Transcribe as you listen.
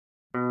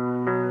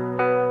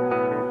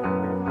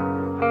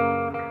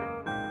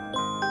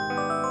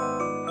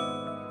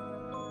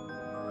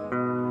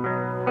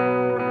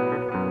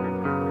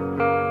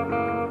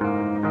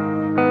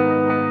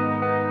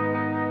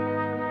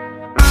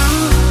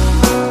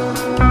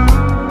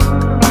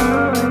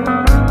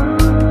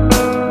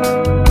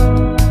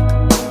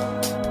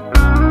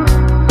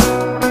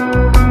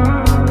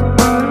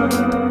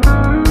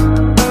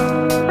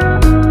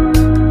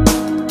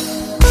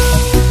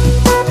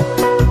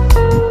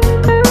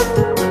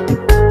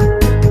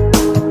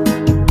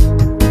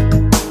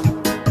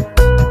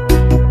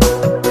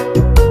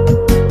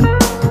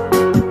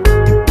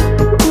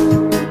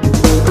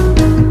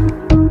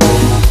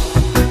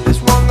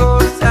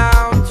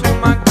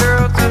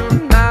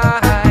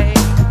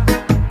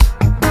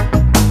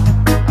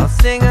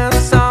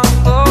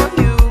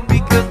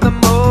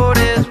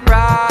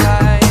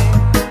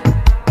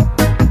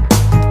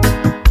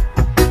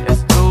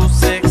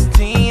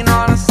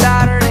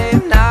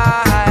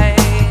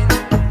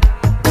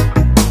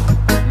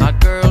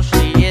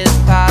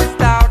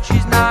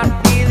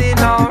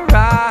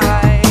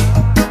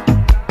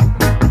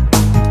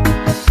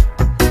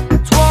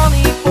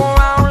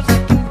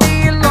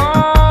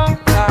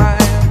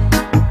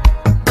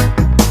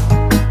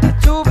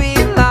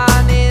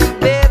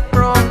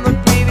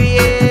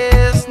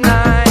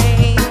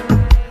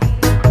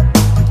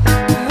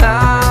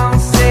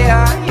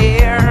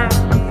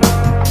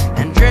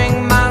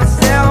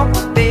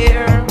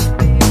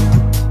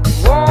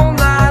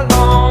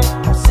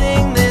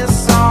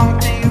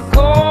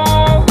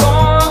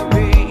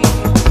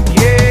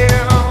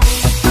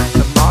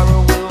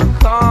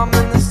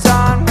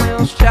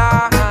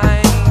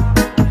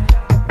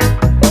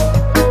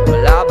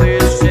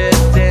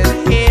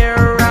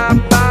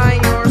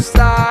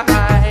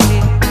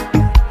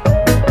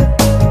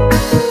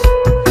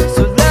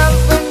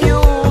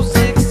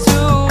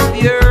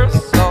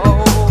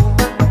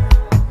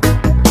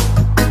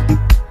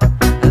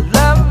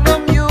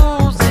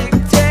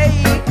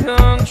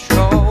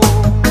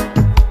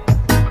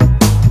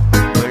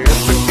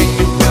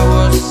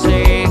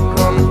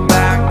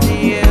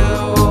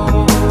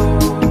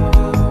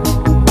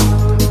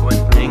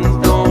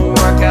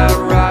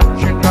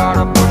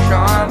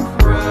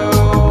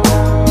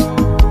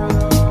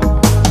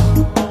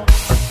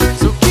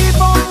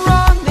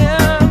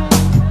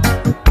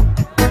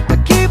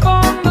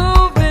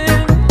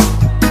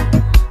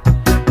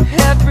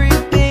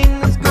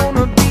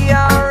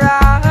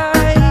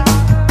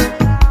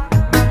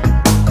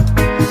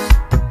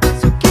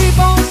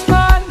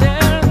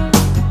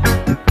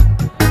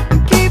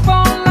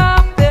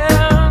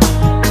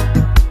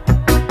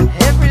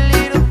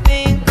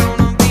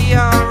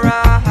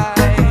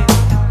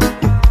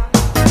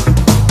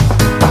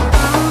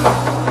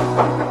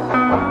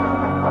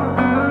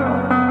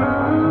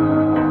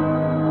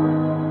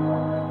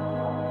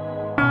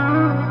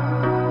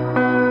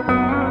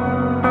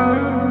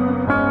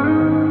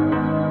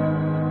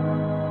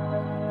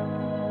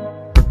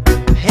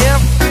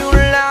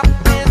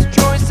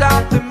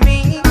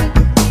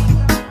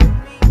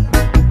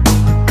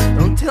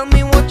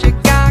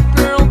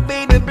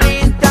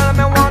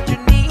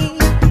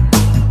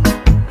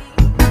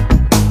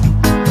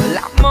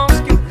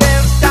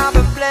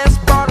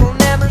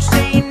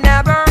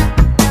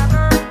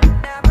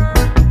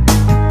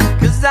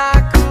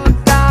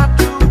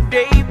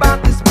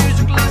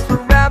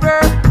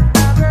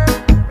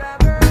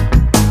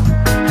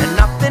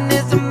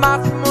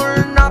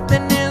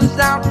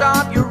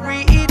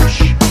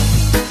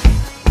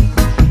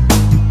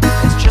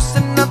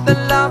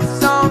another love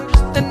song,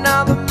 just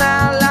another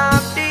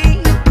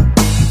melody.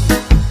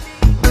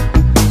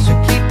 So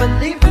keep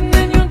believing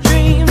in your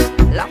dreams.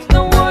 Life's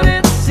not what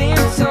it seems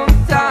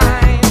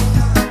sometimes.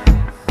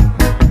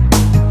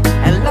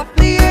 And love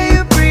the air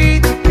you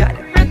breathe. You got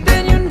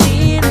everything you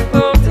need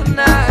for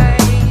tonight.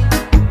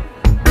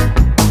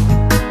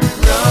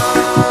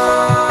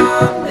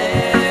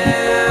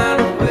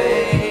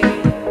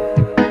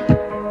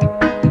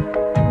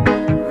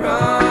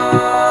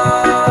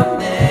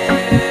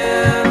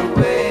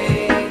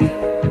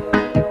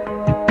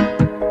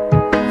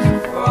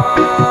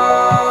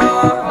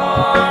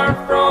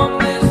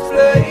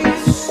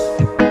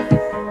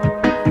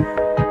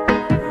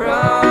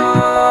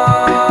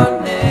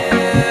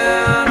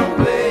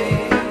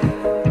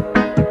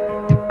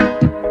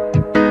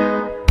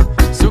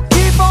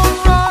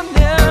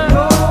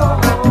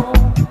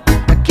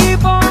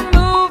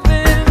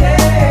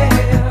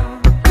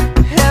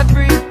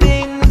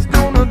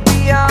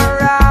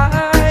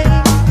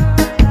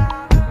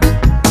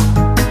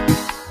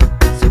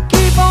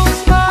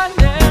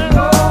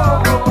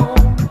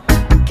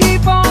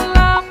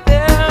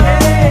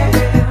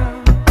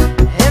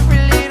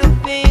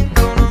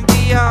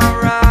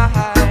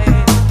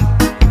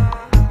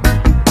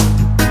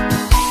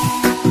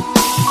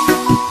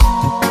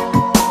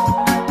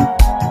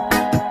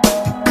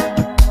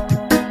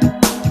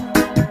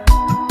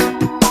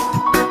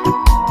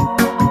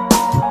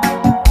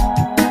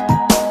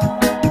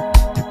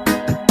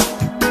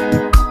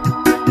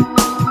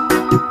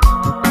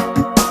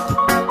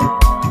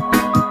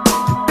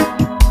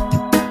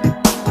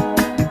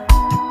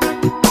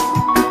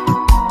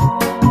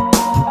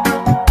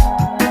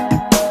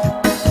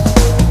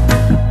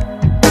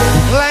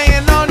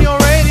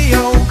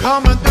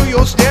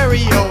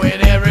 Stereo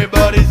and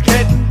everybody's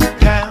getting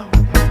down.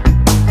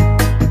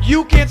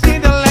 You can't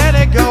seem to let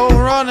it go,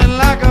 running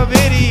like a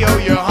video.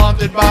 You're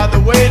haunted by the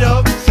weight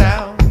of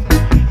sound.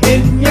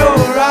 In your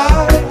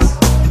eyes,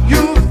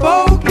 you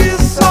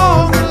focus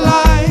on the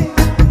light.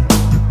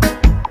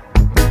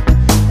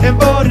 And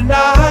for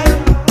tonight,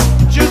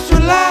 just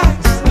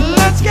relax and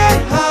let's get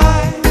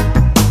high.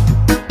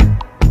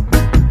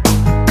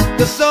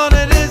 The sun,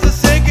 it is a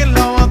sinking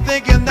low. I'm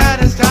thinking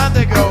that it's time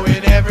to go,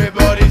 and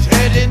everybody's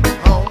heading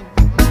home.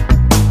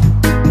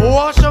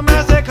 Watch them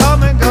as they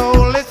come and go.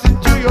 Listen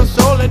to your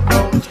soul, it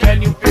knows.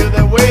 Can you feel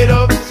the weight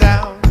of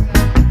sound?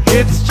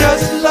 It's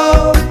just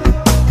love.